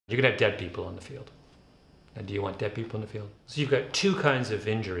You're gonna have dead people on the field. And do you want dead people in the field? So you've got two kinds of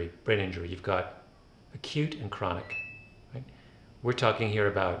injury, brain injury. You've got acute and chronic, right? We're talking here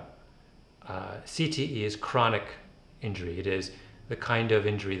about CTE is chronic injury. It is the kind of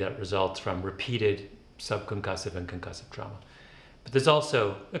injury that results from repeated subconcussive and concussive trauma. But there's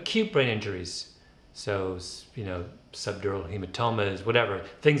also acute brain injuries. So, you know, subdural hematomas, whatever,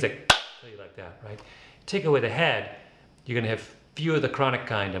 things that kill you like that, right? Take away the head, you're gonna have fewer of the chronic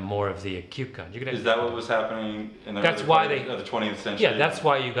kind and more of the acute kind. You're gonna Is that what was happening in the, that's why they, the 20th century? Yeah, that's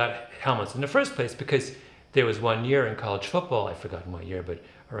why you got helmets in the first place, because there was one year in college football, I've forgotten what year, but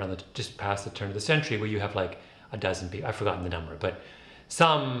around just past the turn of the century, where you have like a dozen people, I've forgotten the number, but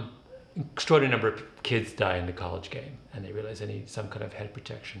some extraordinary number of kids die in the college game, and they realize they need some kind of head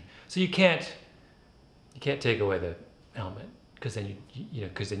protection. So you can't take away the helmet, because then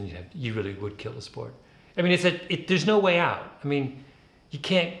you really would kill the sport. I mean, there's no way out. I mean, you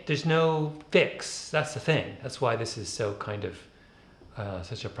can't. There's no fix. That's the thing. That's why this is so kind of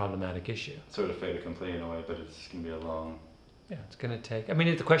such a problematic issue. Sort of fait accompli in a way, but it's going to be a long. Yeah, it's going to take. I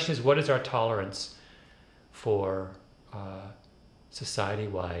mean, the question is, what is our tolerance for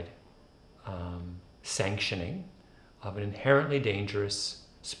society-wide sanctioning of an inherently dangerous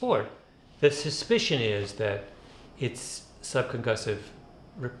sport? The suspicion is that it's subconcussive,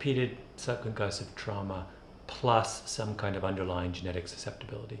 repeated subconcussive trauma plus some kind of underlying genetic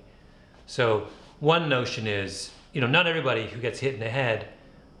susceptibility. So one notion is, you know, not everybody who gets hit in the head,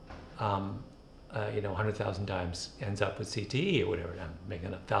 100,000 times ends up with CTE or whatever. I'm making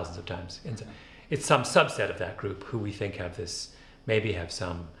it up thousands of times. It's some subset of that group who we think have this, maybe have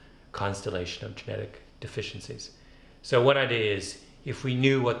some constellation of genetic deficiencies. So one idea is, if we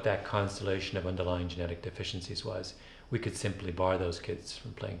knew what that constellation of underlying genetic deficiencies was, we could simply bar those kids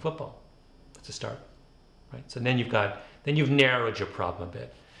from playing football. That's a start, right? So then you've narrowed your problem a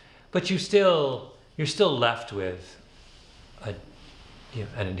bit, but you're still left with an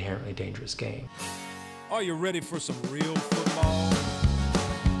inherently dangerous game. Are you ready for some real football?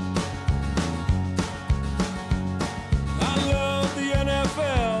 I love the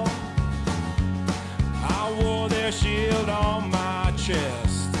NFL. I wore their shield on my chest.